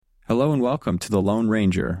Hello and welcome to The Lone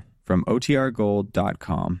Ranger from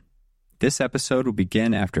OTRGold.com. This episode will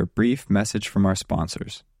begin after a brief message from our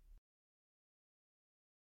sponsors.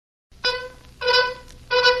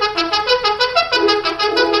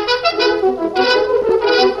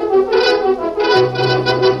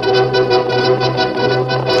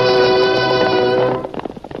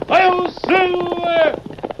 Hi-yo, Silver!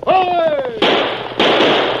 Hoy!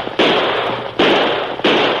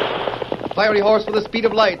 Fiery horse with the speed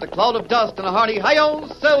of light, a cloud of dust, and a hearty hi-yo,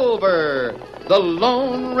 Silver, the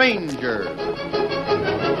Lone Ranger.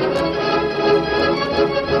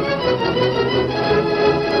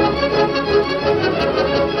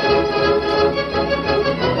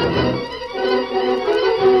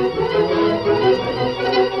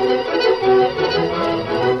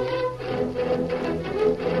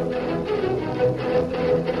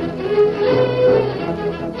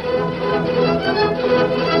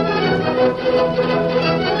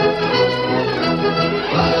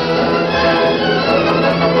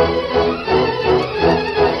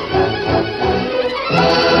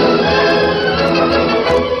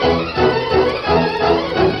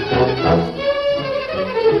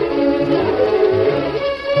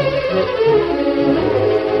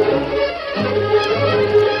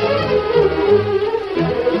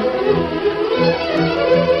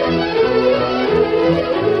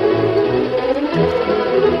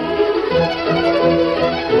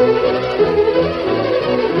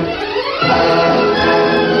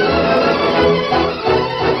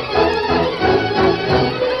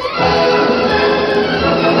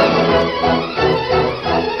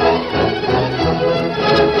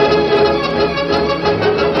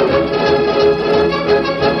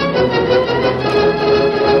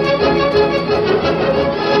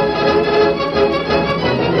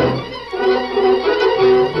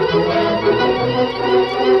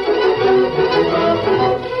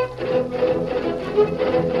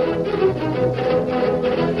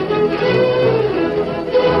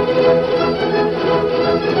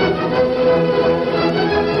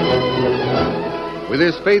 With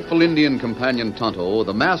his faithful Indian companion Tonto,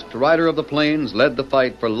 the masked rider of the plains led the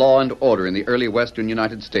fight for law and order in the early western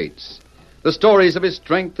United States. The stories of his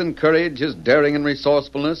strength and courage, his daring and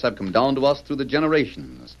resourcefulness have come down to us through the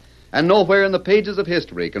generations. And nowhere in the pages of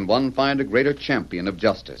history can one find a greater champion of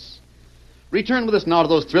justice. Return with us now to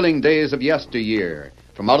those thrilling days of yesteryear.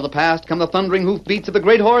 From out of the past come the thundering hoofbeats of the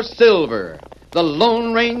great horse Silver. The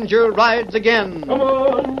Lone Ranger rides again. Come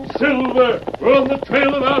on, Silver! We're on the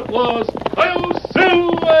trail of outlaws! Hi-yo,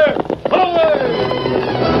 Silver!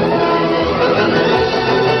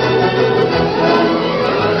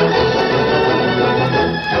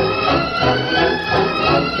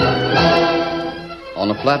 On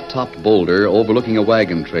a flat-topped boulder overlooking a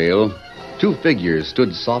wagon trail, two figures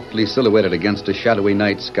stood softly silhouetted against a shadowy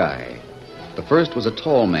night sky. The first was a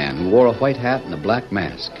tall man who wore a white hat and a black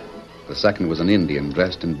mask. The second was an Indian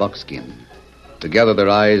dressed in buckskin. Together their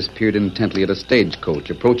eyes peered intently at a stagecoach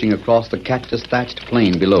approaching across the cactus-thatched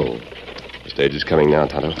plain below. The stage is coming now,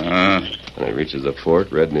 Tonto. When it reaches the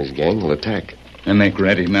fort, Red and his gang will attack. Then make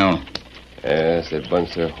ready now. Yes, they've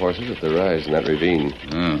bunched their horses at the rise in that ravine.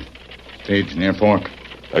 Stage near fork.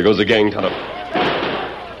 There goes the gang, Tonto.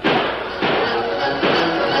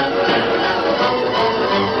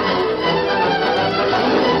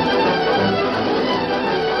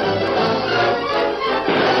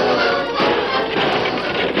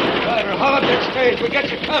 We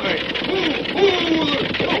got you covered.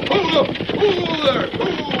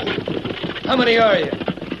 How many are you?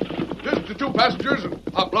 Just the two passengers and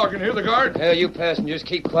Hop Lock and here, the guard. Hell, you passengers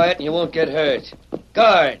keep quiet and you won't get hurt.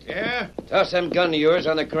 Guard. Yeah? Toss them gun of yours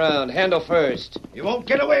on the ground. Handle first. You won't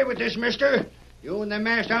get away with this, mister. You and the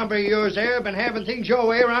masked hombre of yours there have been having things your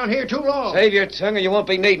way around here too long. Save your tongue or you won't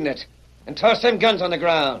be needing it. And toss them guns on the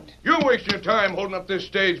ground. You're wasting your time holding up this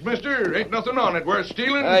stage, mister. Ain't nothing on it worth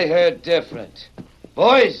stealing. I heard different.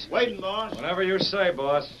 Boys. Waiting, boss. Whatever you say,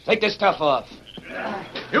 boss. Take this stuff off.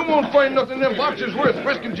 You won't find nothing in them boxes worth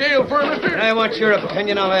risking jail for, mister. I want your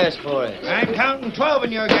opinion. I'll ask for it. I'm counting 12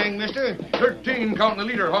 in your gang, mister. 13 counting the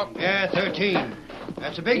leader, Hop. Yeah, 13.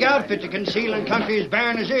 That's a big outfit to conceal in country as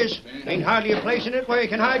barren as this. Ain't hardly a place in it where you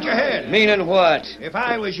can hide your head. Meaning what? If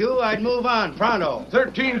I was you, I'd move on, pronto.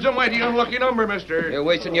 13's a mighty unlucky number, mister. You're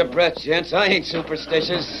wasting your breath, gents. I ain't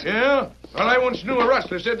superstitious. Yeah? Well, I once knew a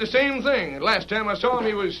rustler said the same thing. Last time I saw him,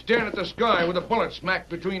 he was staring at the sky with a bullet smacked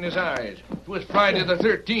between his eyes. It was Friday the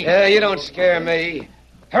 13th. Yeah, you don't scare me.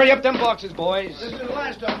 Hurry up them boxes, boys. This is the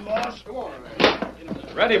last of them, boss. Come on.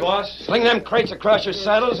 Ready, boss. Sling them crates across your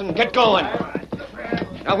saddles and get going.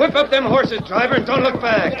 Now whip up them horses, driver, and don't look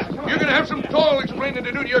back. You're going to have some tall explaining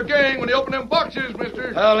to do to your gang when you open them boxes,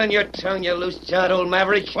 mister. Hold in your tongue, you loose-jawed old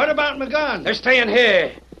maverick. What about my gun? They're staying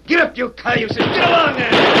here. Get up, you cayuses. Get along there.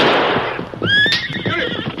 Get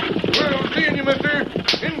it. Well, seeing you, mister.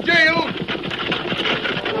 In jail.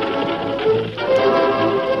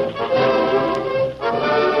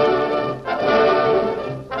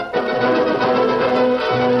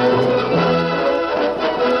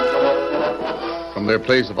 From their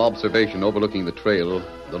place of observation overlooking the trail,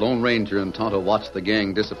 the Lone Ranger and Tonto watched the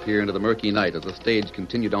gang disappear into the murky night as the stage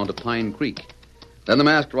continued on to Pine Creek. Then the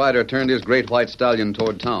masked rider turned his great white stallion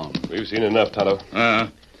toward town. We've seen enough, Tonto. And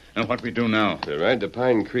what we do now? To ride to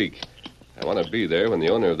Pine Creek. I want to be there when the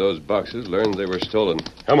owner of those boxes learns they were stolen.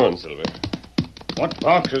 Come on, Silver. What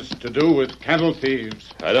boxes to do with cattle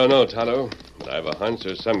thieves? I don't know, Tonto, but I have a hunch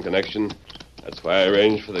there's some connection. That's why I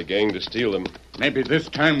arranged for the gang to steal them. Maybe this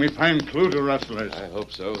time we find clue to rustlers. I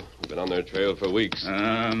hope so. We've been on their trail for weeks.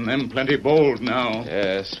 And them plenty bold now.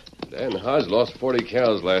 Yes. Dan Hodge lost 40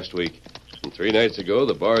 cows last week. And 3 nights ago,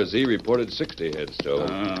 the Bar Z reported 60 head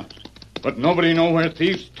stolen. But nobody know where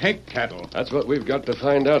thieves take cattle. That's what we've got to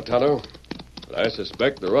find out, Tonto. But I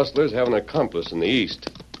suspect the rustlers have an accomplice in the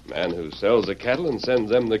east. A man who sells the cattle and sends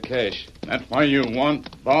them the cash. That's why you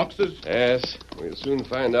want boxes? Yes. We'll soon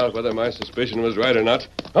find out whether my suspicion was right or not.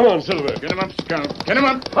 Come on, Silver. Get him up, Scout. Get him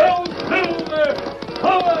up. Hail, Silver!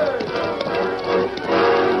 Forward!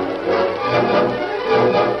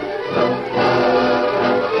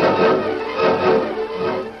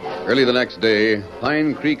 Early the next day,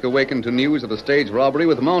 Pine Creek awakened to news of the stage robbery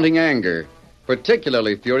with mounting anger.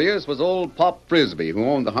 Particularly furious was old Pop Frisbee, who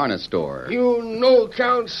owned the harness store. You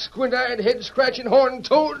no-account, squint-eyed, head-scratching,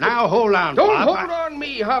 horn-toad. Now, hold on, Don't Pop. hold on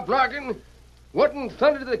me, Hop-Larkin. What in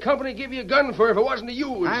thunder did the company give you a gun for if it wasn't to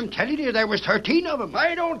use? I'm telling you, there was 13 of them.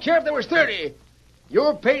 I don't care if there was 30.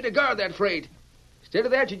 You're paid to guard that freight. Instead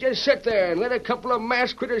of that, you just sit there and let a couple of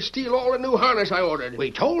masked critters steal all the new harness I ordered.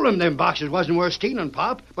 We told them boxes wasn't worth stealing,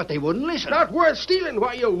 Pop, but they wouldn't listen. Not worth stealing,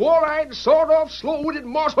 why, you wall-eyed, sawed-off, slow-witted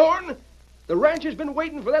moss-horn. The ranch has been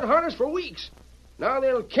waiting for that harness for weeks. Now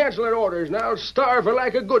they'll cancel their orders, and I'll starve for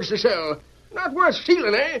lack of goods to sell. Not worth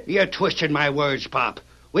stealing, eh? You're twisting my words, Pop.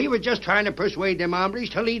 We were just trying to persuade them hombres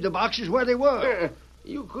to leave the boxes where they were.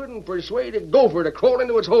 You couldn't persuade a gopher to crawl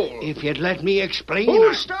into its hole. If you'd let me explain...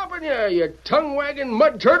 Who's stopping you, you tongue-wagging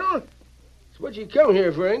mud turtle? It's what you come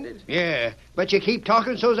here for, ain't it? Yeah, but you keep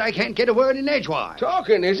talking so's I can't get a word in edgewise.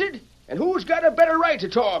 Talking, is it? And who's got a better right to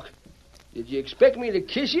talk? Did you expect me to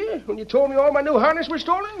kiss you when you told me all my new harness was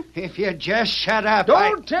stolen? If you just shut up,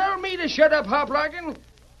 Don't tell me to shut up, Hop-Larkin.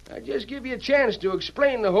 I just give you a chance to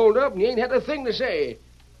explain the hold-up, and you ain't had a thing to say.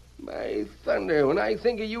 My thunder, when I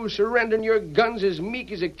think of you surrendering your guns as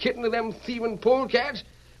meek as a kitten to them thieving polecats,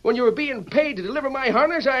 when you were being paid to deliver my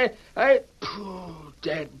harness, Dad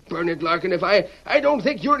burn it, Larkin, if I don't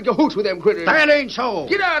think you're in cahoots with them critters. That ain't so.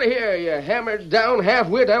 Get out of here, you hammered down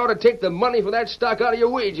half-wit. I ought to take the money for that stock out of your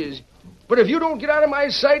wages. But if you don't get out of my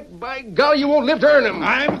sight, by golly, you won't live to earn them.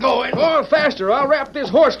 I'm going. Oh, faster. I'll wrap this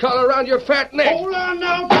horse collar around your fat neck. Hold on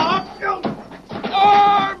now, Pop.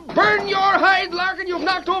 Oh, burn your hide, Larkin. You've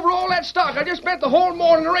knocked over all that stock. I just spent the whole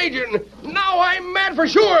morning raging. Now I'm mad for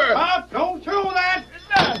sure. Pop, don't throw that.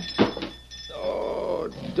 Oh,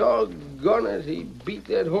 doggone it. He beat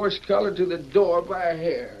that horse collar to the door by a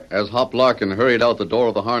hair. As Hop Larkin hurried out the door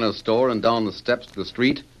of the harness store and down the steps to the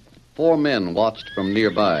street, 4 men watched from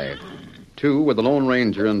nearby. 2 with the Lone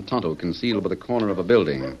Ranger and Tonto concealed by the corner of a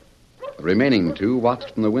building. The remaining 2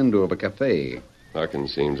 watched from the window of a cafe. Larkin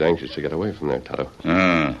seems anxious to get away from there, Tonto.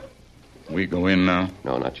 We go in now?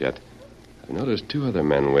 No, not yet. I've noticed 2 other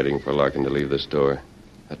men waiting for Larkin to leave the store.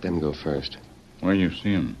 Let them go first. Where you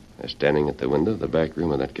see him? They're standing at the window of the back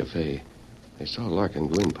room of that cafe. They saw Larkin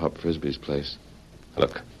go in Pop Frisbee's place.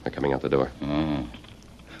 Look, they're coming out the door. Oh,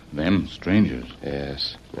 them strangers.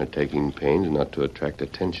 Yes, they're taking pains not to attract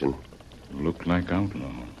attention. Look like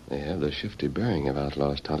outlaws. They have the shifty bearing of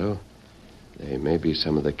outlaws, Tonto. They may be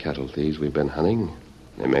some of the cattle thieves we've been hunting.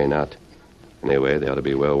 They may not. Anyway, they ought to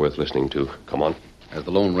be well worth listening to. Come on. As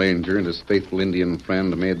the Lone Ranger and his faithful Indian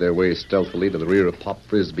friend made their way stealthily to the rear of Pop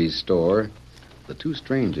Frisbee's store, the 2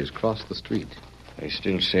 strangers crossed the street. I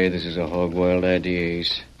still say this is a hog-wild idea,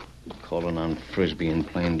 Ace. Calling on Frisbee in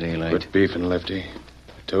plain daylight. Quit beefing, Lefty.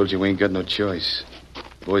 I told you we ain't got no choice.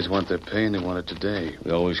 Boys want their pay, and they want it today.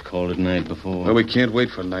 We always called it night before. Well, we can't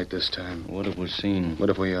wait for night this time. What if we're seen?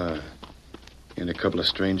 What if we are? Ain't a couple of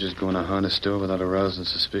strangers going to a harness store without arousing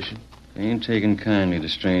suspicion? They ain't taken kindly to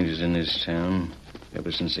strangers in this town.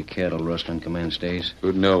 Ever since the cattle rustling commenced days.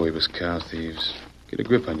 Who'd know we was cow thieves? Get a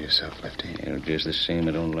grip on yourself, Lefty. Yeah, just the same,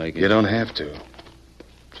 I don't like it. You don't have to.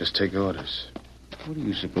 Just take orders. What do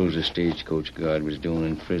you suppose the stagecoach guard was doing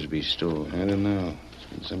in Frisbee's store? I don't know. There's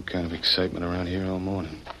been some kind of excitement around here all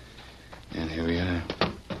morning. And here we are.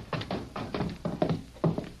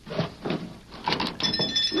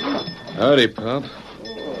 Howdy, Pop.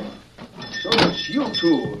 So it's you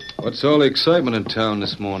two. What's all the excitement in town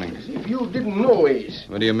this morning? As if you didn't know, Ace.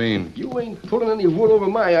 What do you mean? You ain't pulling any wool over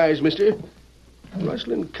my eyes, mister.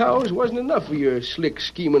 Rustling cows wasn't enough for your slick,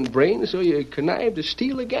 scheming brain, so you connived to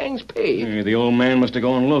steal the gang's pay. The old man must have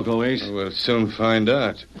gone loco, Ace. We'll soon find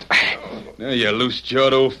out. Now, you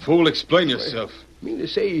loose-jawed old fool, explain yourself. Mean to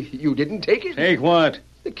say you didn't take it? Take what?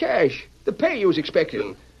 The cash. The pay you was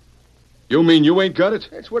expecting. You mean you ain't got it?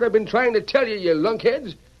 That's what I've been trying to tell you, you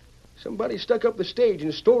lunkheads. Somebody stuck up the stage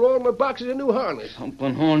and stole all my boxes of new harness.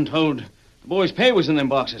 Humping Horn told the boy's pay was in them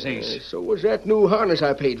boxes, Ace. So was that new harness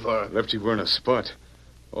I paid for. Lefty, we're in a spot.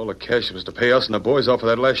 All the cash was to pay us and the boys off of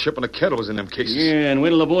that last shipment of cattle was in them cases. Yeah, and wait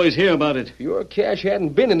till the boys hear about it. If your cash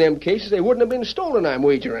hadn't been in them cases, they wouldn't have been stolen, I'm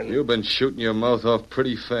wagering. You've been shooting your mouth off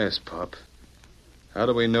pretty fast, Pop. How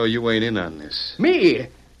do we know you ain't in on this? Me?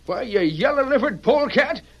 Why, you yellow-livered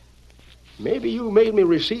polecat. Maybe you made me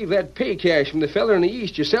receive that pay cash from the feller in the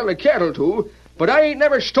east you sell the cattle to, but I ain't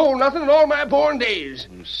never stole nothing in all my born days.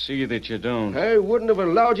 See that you don't. I wouldn't have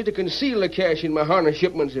allowed you to conceal the cash in my harness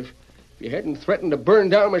shipments if you hadn't threatened to burn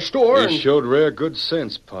down my store. You showed rare good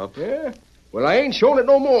sense, Pop. Yeah? Well, I ain't showing it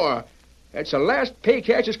no more. That's the last pay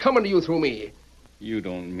cash that's coming to you through me. You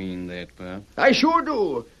don't mean that, Pop. I sure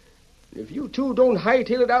do. If you two don't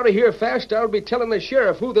hightail it out of here fast, I'll be telling the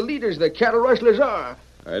sheriff who the leaders of the cattle rustlers are.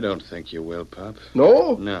 I don't think you will, Pop.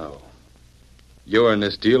 No? No. You're in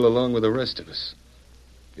this deal along with the rest of us.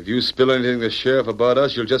 If you spill anything to the sheriff about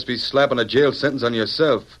us, you'll just be slapping a jail sentence on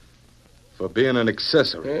yourself for being an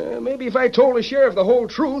accessory. Maybe if I told the sheriff the whole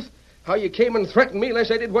truth, how you came and threatened me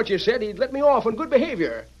unless I did what you said, he'd let me off on good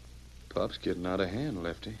behavior. Pop's getting out of hand,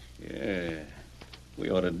 Lefty. Yeah.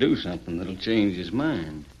 We ought to do something that'll change his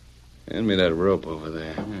mind. Hand me that rope over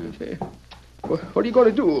there. What are you going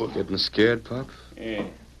to do? Getting scared, Pop? Yeah.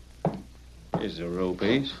 Here's the rope,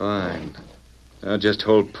 Ace. Fine. Now just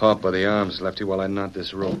hold Pop by the arms, Lefty, while I knot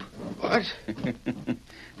this rope. What?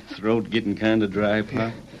 Throat getting kind of dry,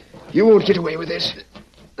 Pop? You won't get away with this.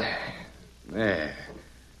 There.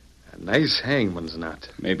 A nice hangman's knot.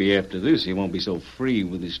 Maybe after this he won't be so free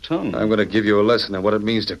with his tongue. I'm going to give you a lesson on what it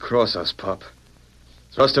means to cross us, Pop.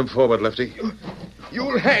 Thrust him forward, Lefty.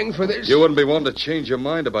 You'll hang for this. You wouldn't be one to change your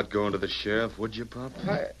mind about going to the sheriff, would you, Pop?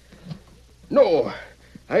 No.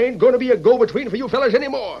 I ain't going to be a go-between for you fellas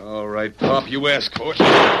anymore. All right, Pop, you ask for it.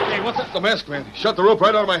 Hey, what's that? The masked man. Shot the rope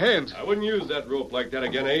right out of my hand. I wouldn't use that rope like that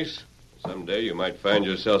again, Ace. Someday you might find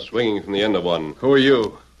yourself swinging from the end of one. Who are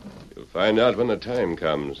you? You'll find out when the time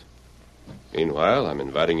comes. Meanwhile, I'm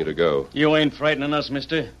inviting you to go. You ain't frightening us,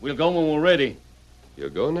 mister. We'll go when we're ready. You'll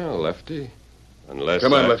go now, Lefty. Unless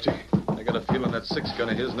Come on, Lefty. I got a feeling that 6-gun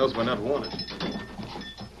of his knows we're not wanted.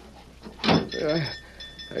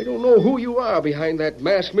 I don't know who you are behind that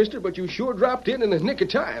mask, mister, but you sure dropped in the nick of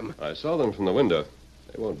time. I saw them from the window.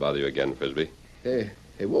 They won't bother you again, Frisbee. They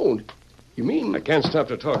won't. You mean? I can't stop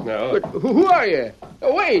to talk now. But who are you?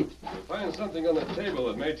 Oh, wait. You'll find something on the table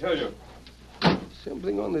that may tell you.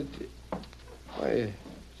 Something on the... Why,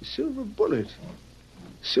 a silver bullet.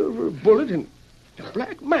 Silver bullet and a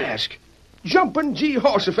black mask. Jumpin'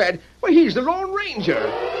 Jehoshaphat. Why, he's the Lone Ranger.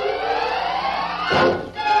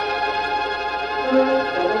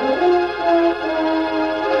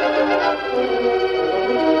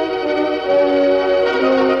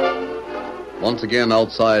 Once again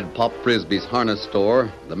outside Pop Frisbee's harness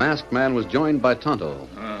store, the masked man was joined by Tonto.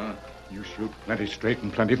 You shoot plenty straight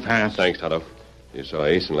and plenty fast. Thanks, Tonto. You saw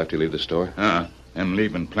Ace and Lefty leave the store? Them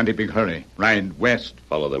leaving plenty big hurry. Ride west.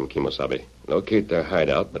 Follow them, Kimosabe. Locate their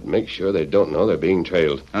hideout, but make sure they don't know they're being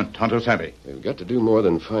trailed. Tonto savvy. We've got to do more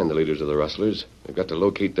than find the leaders of the rustlers. We've got to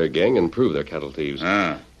locate their gang and prove they're cattle thieves.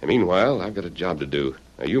 And meanwhile, I've got a job to do.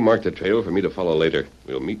 Now, you mark the trail for me to follow later.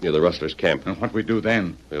 We'll meet near the rustlers' camp. And what we do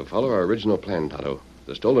then? We'll follow our original plan, Tonto.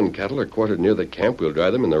 The stolen cattle are quartered near the camp. We'll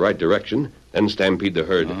drive them in the right direction, then stampede the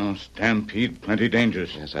herd. Stampede, plenty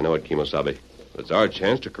dangerous. Yes, I know it, Kimosabe. But it's our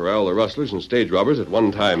chance to corral the rustlers and stage robbers at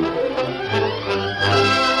one time.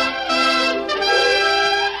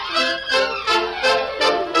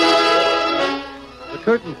 The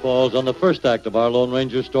curtain falls on the first act of our Lone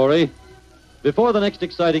Ranger story. Before the next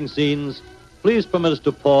exciting scenes, please permit us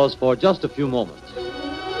to pause for just a few moments.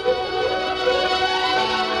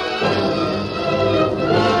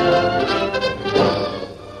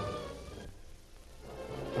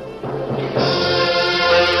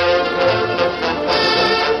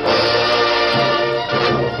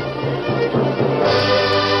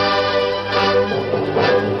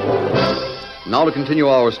 to continue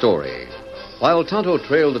our story. While Tonto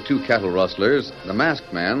trailed the two cattle rustlers, the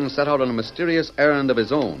masked man set out on a mysterious errand of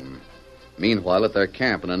his own. Meanwhile, at their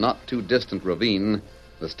camp in a not-too-distant ravine,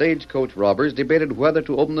 the stagecoach robbers debated whether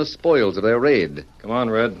to open the spoils of their raid. Come on,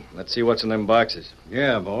 Red. Let's see what's in them boxes.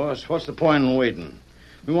 Yeah, boss. What's the point in waiting?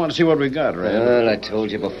 We want to see what we got, Red. Well, I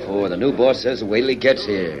told you before. The new boss says wait till he gets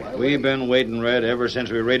here. We've been waiting, Red, ever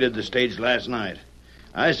since we raided the stage last night.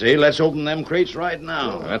 I say let's open them crates right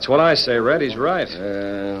now. That's what I say, Red. He's right.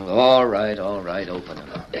 All right. Open them.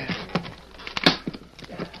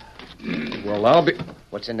 Well, I'll be...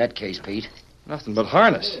 What's in that case, Pete? Nothing but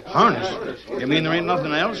harness. Harness? You mean there ain't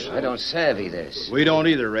nothing else? I don't savvy this. We don't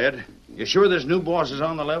either, Red. You sure this new boss is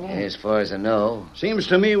on the level? As far as I know. Seems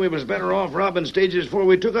to me we was better off robbing stages before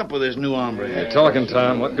we took up with this new hombre. You're talking,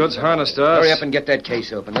 Tom. What good's harness to us? Hurry up and get that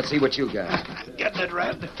case open. Let's see what you got. Getting it,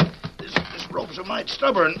 Red. This rope's a mite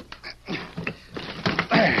stubborn.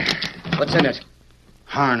 What's in it?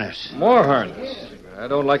 Harness. More harness. I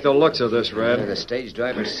don't like the looks of this, Red. The stage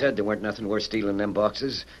driver said there weren't nothing worth stealing in them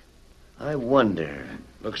boxes. I wonder.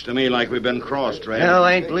 Looks to me like we've been crossed, Red. No,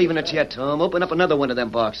 I ain't believing it yet, Tom. Open up another one of them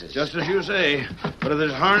boxes. Just as you say. But if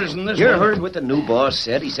there's harness in this You one... heard what the new boss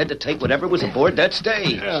said. He said to take whatever was aboard that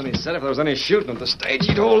stage. Yeah, and he said if there was any shooting at the stage,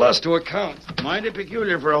 he'd hold us to account. Mighty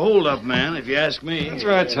peculiar for a hold-up man, if you ask me. That's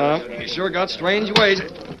right, Tom. He sure got strange ways.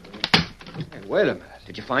 Hey, wait a minute.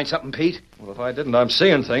 Did you find something, Pete? Well, if I didn't, I'm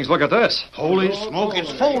seeing things. Look at this. Holy smoke,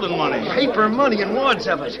 it's folding money. Paper money and wads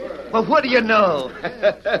of it. Well, what do you know?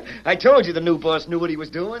 I told you the new boss knew what he was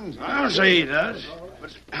doing. I'll say he does.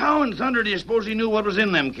 But how in thunder do you suppose he knew what was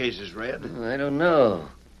in them cases, Red? I don't know.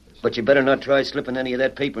 But you better not try slipping any of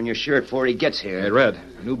that paper in your shirt before he gets here. Hey, Red,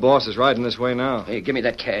 the new boss is riding this way now. Hey, give me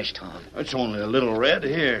that cash, Tom. It's only a little, Red.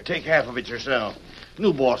 Here, take half of it yourself.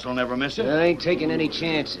 New boss will never miss it. I ain't taking any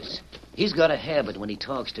chances. He's got a habit when he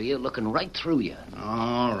talks to you, looking right through you.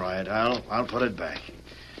 All right, I'll put it back.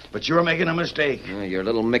 But you're making a mistake. You're a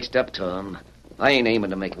little mixed up, Tom. I ain't aiming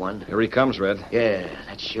to make one. Here he comes, Red. Yeah,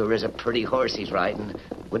 that sure is a pretty horse he's riding.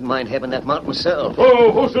 Wouldn't mind having that mount myself.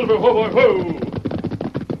 Ho, Silver, ho.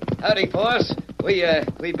 Howdy, boss.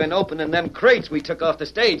 We've been opening them crates we took off the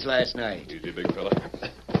stage last night. Easy, big fella.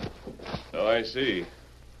 Oh, I see.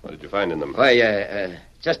 What did you find in them? Why,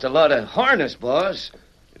 just a lot of harness, boss.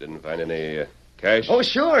 You didn't find any cash? Oh,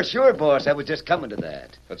 sure, boss. I was just coming to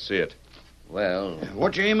that. Let's see it. Well...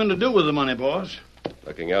 What you aiming to do with the money, boss?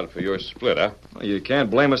 Looking out for your split, huh? Well, you can't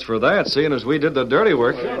blame us for that, seeing as we did the dirty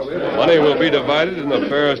work. The money will be divided in the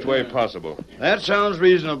fairest way possible. That sounds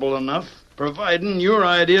reasonable enough, providing your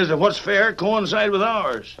ideas of what's fair coincide with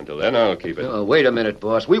ours. Until then, I'll keep it. Oh, wait a minute,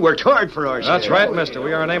 boss. We worked hard for ours. That's right, mister.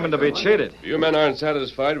 We aren't aiming to be cheated. If you men aren't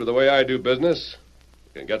satisfied with the way I do business,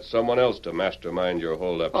 you can get someone else to mastermind your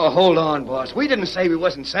holdup. Oh, hold on, boss. We didn't say we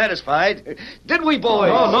wasn't satisfied. Did we,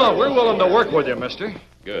 boys? Oh, no. We're willing to work with you, mister.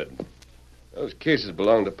 Good. Those cases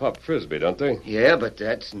belong to Pop Frisbee, don't they? Yeah, but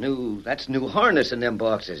that's new harness in them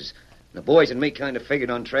boxes. The boys and me kind of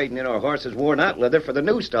figured on trading in our horses' worn-out leather for the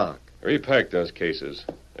new stock. Repack those cases.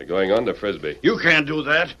 They're going on to Frisbee. You can't do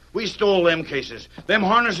that. We stole them cases. Them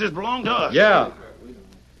harnesses belong to us. Yeah.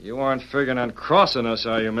 You aren't figuring on crossing us,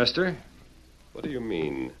 are you, mister? What do you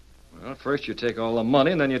mean? Well, first you take all the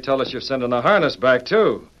money, and then you tell us you're sending the harness back,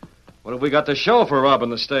 too. What have we got to show for robbing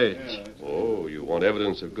the stage? Oh, you want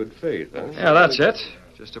evidence of good faith, huh? Yeah, that's it.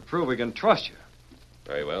 Just to prove we can trust you.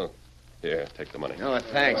 Very well. Here, take the money. Oh,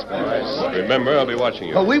 thanks, boys. Remember, I'll be watching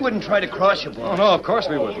you. Oh, we wouldn't try to cross you, boys. Oh, no, of course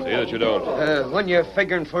we wouldn't. See that you don't. When you're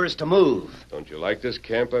figuring for us to move. Don't you like this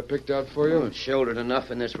camp I picked out for you? Well, it's shouldered enough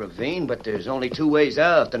in this ravine, but there's only two ways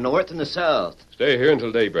out, the north and the south. Stay here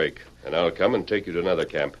until daybreak, and I'll come and take you to another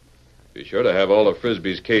camp. Be sure to have all of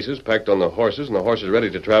Frisbee's cases packed on the horses and the horses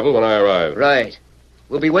ready to travel when I arrive. Right.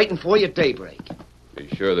 We'll be waiting for you at daybreak. Be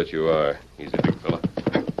sure that you are. Easy, big fella.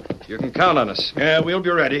 You can count on us. Yeah, we'll be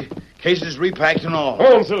ready. Cases repacked and all. Come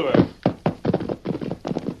on, Silver.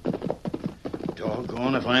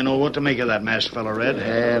 Doggone if I know what to make of that masked fella,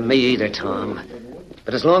 Red. Me either, Tom.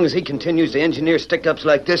 But as long as he continues to engineer stick-ups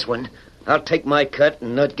like this one, I'll take my cut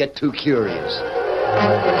and not get too curious.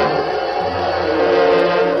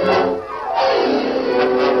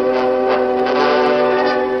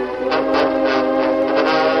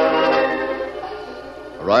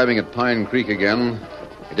 Arriving at Pine Creek again,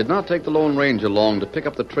 it did not take the Lone Ranger long to pick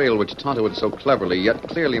up the trail which Tonto had so cleverly yet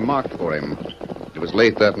clearly marked for him. It was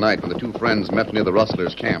late that night when the two friends met near the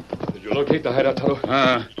rustlers' camp. Did you locate the hideout,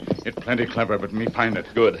 Tonto? It plenty clever, but me find it.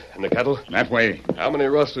 Good. And the cattle? That way. How many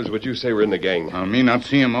rustlers would you say were in the gang? Me not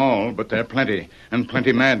see 'em all, but they're plenty. And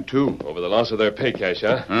plenty mad, too. Over the loss of their pay cash,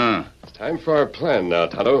 huh? It's time for our plan now,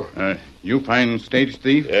 Tonto. You find stage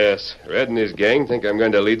thief? Yes. Red and his gang think I'm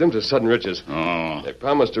going to lead them to sudden riches. Oh. They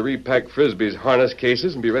promised to repack Frisbee's harness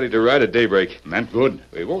cases and be ready to ride at daybreak. That good?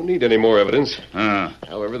 We won't need any more evidence. Ah.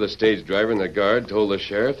 However, the stage driver and the guard told the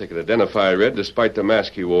sheriff they could identify Red despite the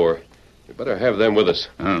mask he wore. We better have them with us.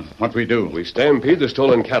 What we do? We stampede the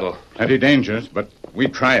stolen cattle. Plenty dangerous, but we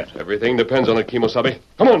try it. Everything depends on it, Kimosabe.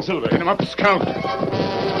 Come on, Silver. Get him up, Scout.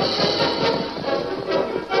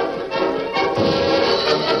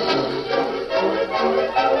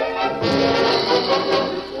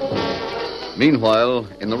 Meanwhile,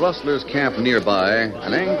 in the rustlers' camp nearby,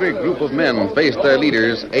 an angry group of men faced their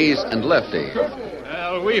leaders, Ace and Lefty.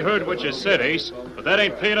 Well, we heard what you said, Ace, but that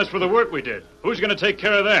ain't paying us for the work we did. Who's going to take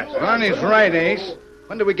care of that? Ronnie's right, Ace.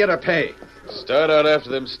 When do we get our pay? Start out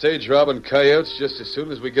after them stage robbing coyotes just as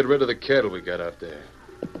soon as we get rid of the cattle we got out there.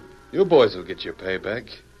 You boys will get your pay back.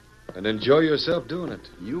 And enjoy yourself doing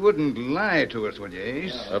it. You wouldn't lie to us, would you,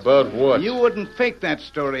 Ace? About what? You wouldn't fake that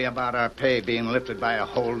story about our pay being lifted by a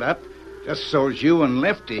holdup, just so's you and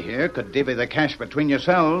Lefty here could divvy the cash between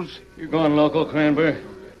yourselves. You're going local, Cranber.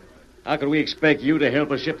 How could we expect you to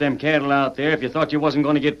help us ship them cattle out there if you thought you wasn't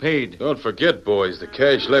going to get paid? Don't forget, boys, the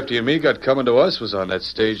cash Lefty and me got coming to us was on that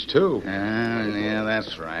stage, too. Yeah,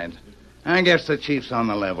 that's right. I guess the chief's on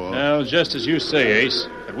the level. Well, just as you say, Ace.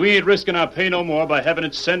 But we ain't risking our pay no more by having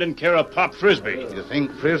it sent in care of Pop Frisbee. You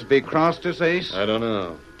think Frisbee crossed us, Ace? I don't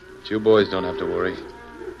know. But you boys don't have to worry.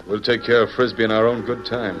 We'll take care of Frisbee in our own good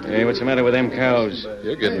time. Hey, what's the matter with them cows?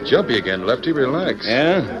 You're getting jumpy again, Lefty. Relax.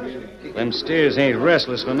 Yeah? Them steers ain't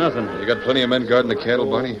restless for nothing. You got plenty of men guarding the cattle,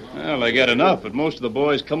 Barney? Well, they got enough, but most of the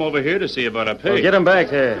boys come over here to see about our pay. Well, get them back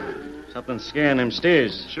there. Something's scaring them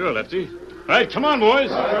steers. Sure, Lefty. All right, come on,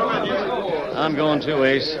 boys. I'm going too,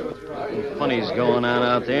 Ace. Something funny's going on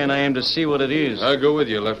out there, and I aim to see what it is. I'll go with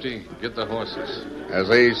you, Lefty. Get the horses. As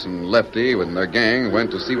Ace and Lefty, with their gang,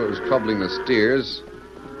 went to see what was troubling the steers,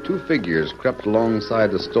 two figures crept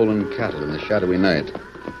alongside the stolen cattle in the shadowy night.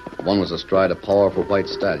 One was astride a powerful white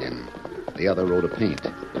stallion. The other rode a paint.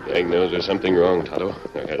 The gang knows there's something wrong, Tonto.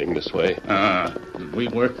 They're heading this way. We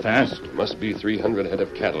work fast. There must be 300 head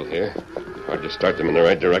of cattle here. Hard to start them in the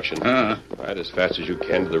right direction. Ride as fast as you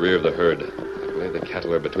can to the rear of the herd. That way the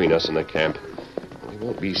cattle are between us and the camp. We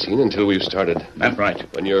won't be seen until we've started. That's right.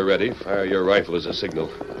 When you're ready, fire your rifle as a signal.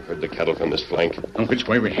 I've heard the cattle from this flank. And which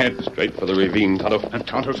way we head? Straight for the ravine, Tonto. And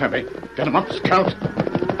Tonto's heavy. Get him up, Scout.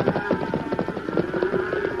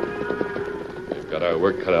 We've got our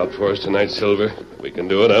work cut out for us tonight, Silver. We can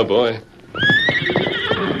do it, huh, boy?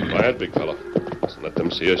 Quiet, big fellow. Mustn't let them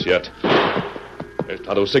see us yet. There's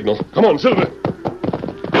Tonto's signal. Come on, Silver.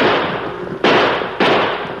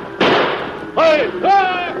 Hi!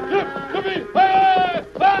 Hi! Come in! Hi!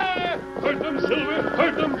 Hi! Hurt them, Silver!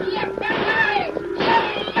 Hurt them!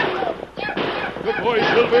 Good boy,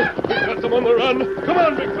 Silver. We've got them on the run. Come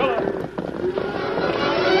on, big fella.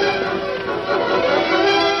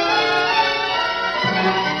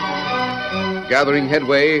 Gathering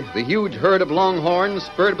headway, the huge herd of longhorns,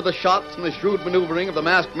 spurred by the shots and the shrewd maneuvering of the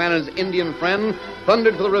masked man and his Indian friend,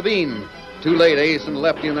 thundered for the ravine. Too late, Ace and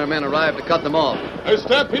Lefty and their men arrived to cut them off. They're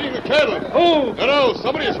stampeding the cattle. Who? No,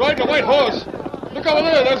 somebody is riding a white horse. Look over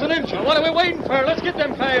there, there's an engine. What are we waiting for? Let's get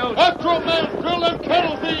them coyotes. After them, man. Drill them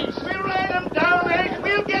cattle thieves. We'll ride them down, Ace.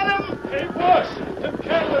 We'll get them. Hey, boss, them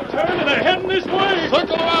cattle are turned and they're heading this way.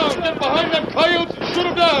 Circle around, get behind them coyotes and shoot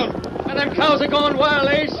them down. And them cows are going wild,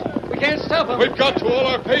 Ace. We can't stop them. We've got to. All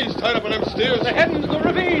our pay's tied up in them steers. They're heading to the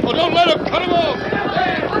ravine. Oh, don't let them. Cut them off.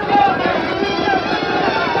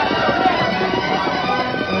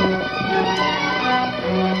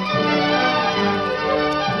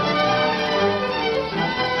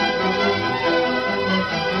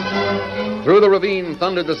 Through the ravine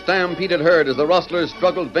thundered the stampeded herd as the rustlers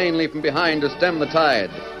struggled vainly from behind to stem the tide.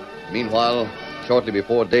 Meanwhile, shortly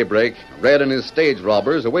before daybreak, Red and his stage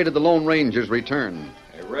robbers awaited the Lone Ranger's return.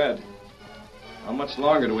 Hey, Red, how much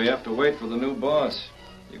longer do we have to wait for the new boss?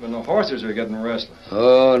 Even the horses are getting restless.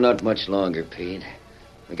 Oh, not much longer, Pete.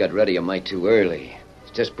 We got ready a mite too early.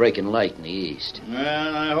 It's just breaking light in the east.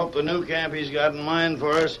 Well, I hope the new camp he's got in mind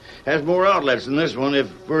for us has more outlets than this one if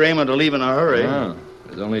we're aiming to leave in a hurry. Yeah.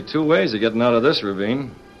 There's only two ways of getting out of this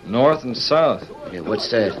ravine. North and south. Yeah, what's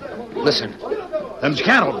that? Listen. Them's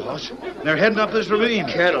cattle, boss. They're heading up this ravine.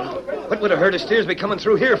 Cattle? What would a herd of steers be coming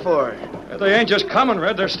through here for? They ain't just coming,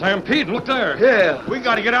 Red. They're stampeding. Look there. Yeah. We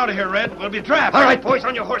got to get out of here, Red. We'll be trapped. All right, boys,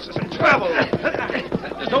 on your horses and travel.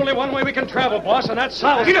 There's only one way we can travel, boss, and that's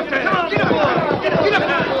south. Get up there. Come on, get up. Get up. Get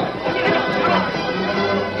up.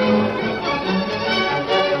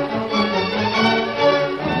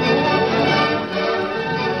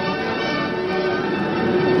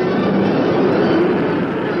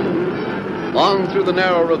 through the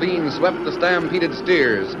narrow ravine swept the stampeded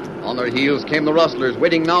steers. On their heels came the rustlers,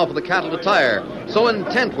 waiting now for the cattle to tire. So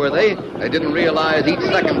intent were they didn't realize each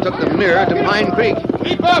second took them nearer to Pine Creek.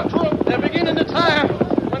 Keep after them. They're beginning to tire.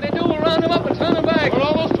 When they do, we'll round them up and turn them back. We're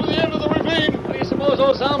almost to the end of the ravine. What do you suppose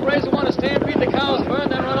those hombres will want to stampede the cows first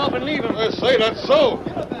and then run off and leave them? Say, that's so.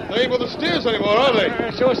 They ain't with the steers anymore, are they?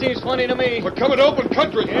 Sure seems funny to me. We're coming to open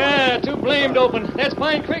country. Yeah, too blamed open. That's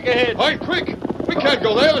Pine Creek ahead. Pine Creek? We can't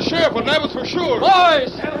go there. The sheriff will nab us for sure.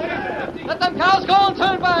 Boys! Let them cows go and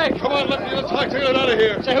turn back. Come on, Lefty. Let's hightail it out of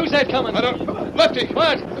here. Say, who's that coming? I don't... Lefty.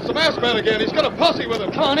 What? It's the masked man again. He's got a posse with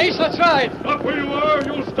him. Come on, Ace. Let's ride. Stop where you are.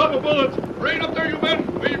 You'll stop a bullet. Rain up there, you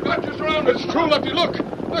men. We've got you surrounded. It's true, Lefty. Look.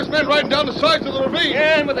 There's men riding down the sides of the ravine.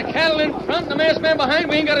 Yeah, and with the cattle in front and the masked man behind,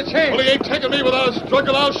 we ain't got a chance. Well, he ain't taking me without a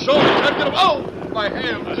struggle. I'll show him. Can't get him. Oh! My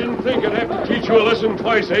hand. I didn't think I'd have to teach you a lesson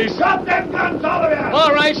twice, Ace. Drop them guns, all of you!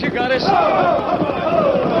 All right, you got us.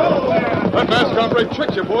 That masked hombre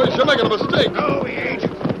tricked you, boys. You're making a mistake. No, we ain't.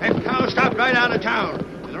 Them cows stopped right out of town.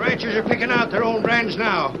 And the ranchers are picking out their own brands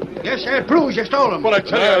now. Guess that proves you stole them. Well, I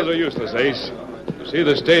tell you... They're useless, Ace. You see,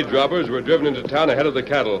 the stage robbers were driven into town ahead of the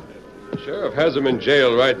cattle. The sheriff has them in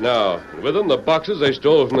jail right now. And with them, the boxes they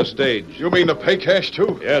stole from the stage. You mean the pay cash,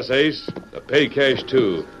 too? Yes, Ace. The pay cash,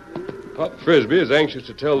 too. Pop Frisbee is anxious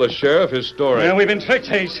to tell the sheriff his story. Well, we've been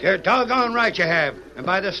tricked, Ace. You're doggone right you have. And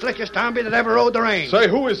by the slickest hombre that ever rode the range. Say,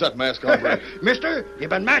 who is that masked hombre? Mister, you've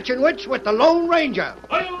been matching wits with the Lone Ranger.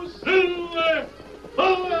 I'll Silver!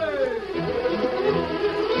 Away!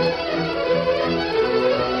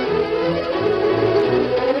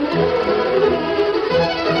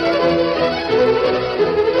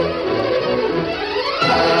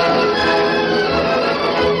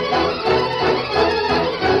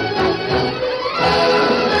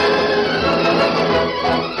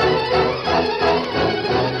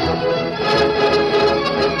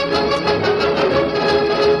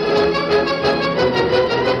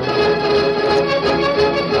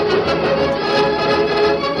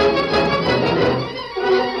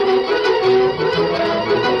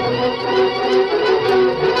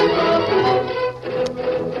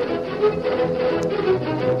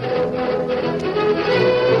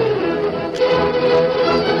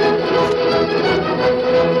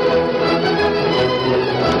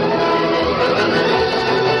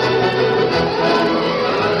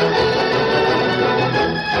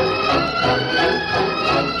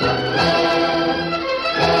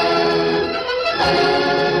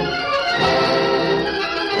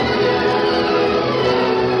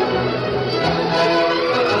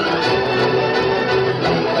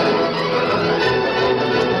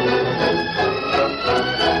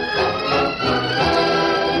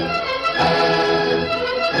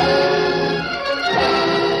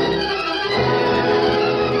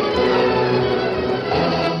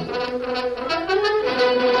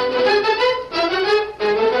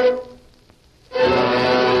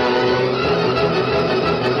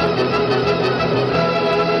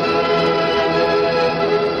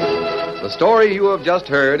 The story you have just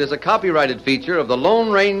heard is a copyrighted feature of the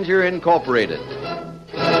Lone Ranger Incorporated.